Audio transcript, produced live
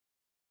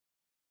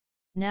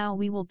Now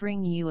we will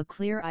bring you a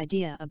clear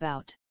idea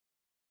about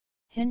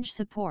hinge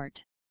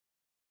support.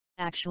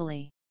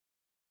 Actually,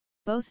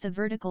 both the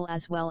vertical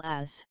as well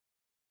as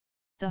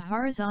the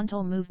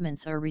horizontal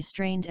movements are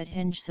restrained at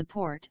hinge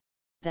support.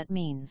 That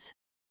means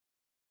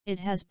it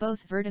has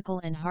both vertical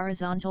and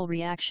horizontal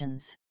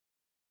reactions.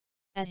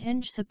 At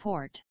hinge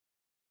support,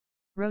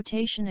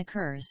 rotation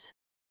occurs,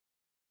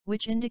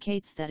 which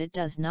indicates that it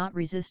does not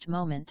resist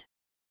moment.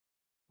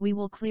 We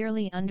will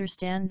clearly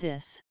understand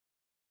this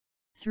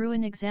through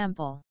an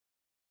example.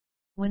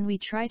 When we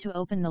try to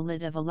open the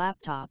lid of a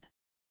laptop,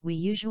 we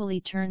usually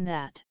turn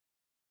that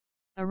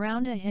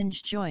around a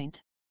hinge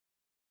joint.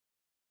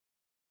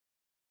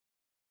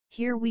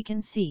 Here we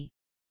can see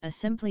a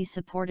simply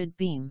supported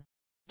beam,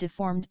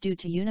 deformed due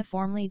to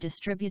uniformly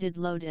distributed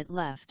load at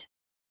left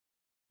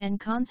and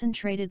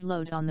concentrated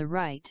load on the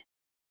right.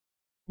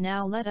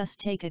 Now let us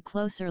take a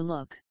closer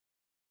look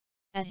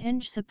at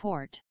hinge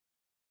support.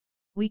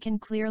 We can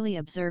clearly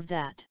observe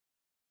that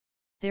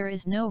there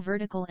is no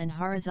vertical and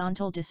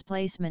horizontal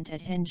displacement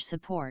at hinge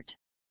support,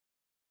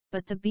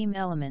 but the beam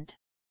element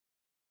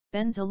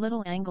bends a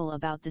little angle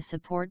about the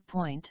support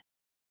point.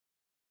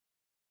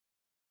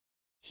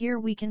 Here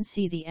we can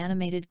see the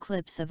animated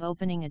clips of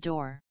opening a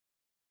door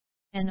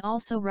and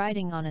also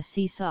riding on a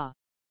seesaw.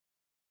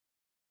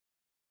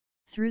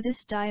 Through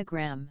this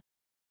diagram,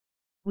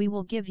 we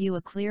will give you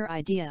a clear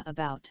idea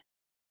about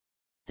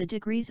the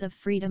degrees of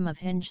freedom of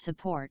hinge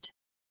support.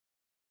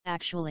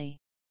 Actually,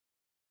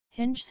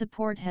 hinge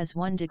support has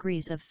 1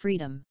 degree of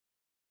freedom,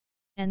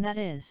 and that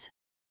is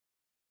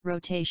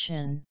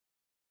rotation,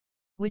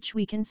 which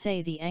we can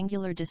say the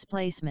angular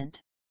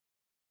displacement.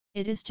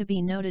 It is to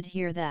be noted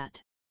here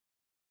that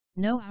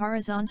no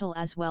horizontal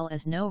as well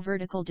as no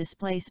vertical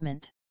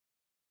displacement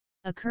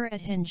occur at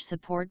hinge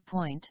support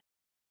point.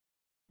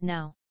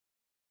 Now,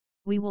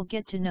 we will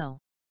get to know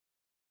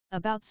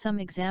about some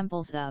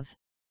examples of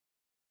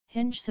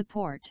hinge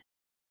support.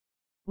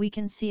 We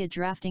can see a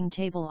drafting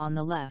table on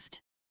the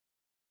left,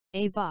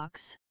 a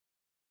box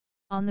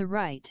on the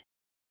right.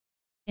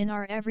 In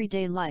our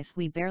everyday life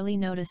we barely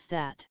notice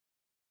that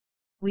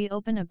we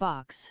open a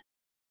box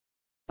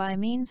by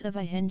means of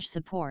a hinge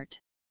support.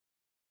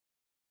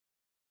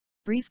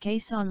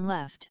 Briefcase on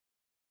left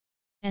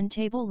and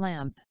table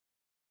lamp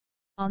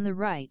on the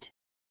right.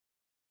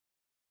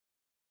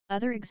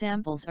 Other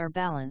examples are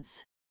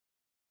balance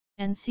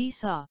and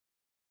seesaw.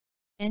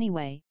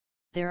 Anyway,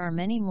 there are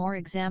many more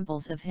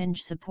examples of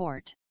hinge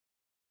support.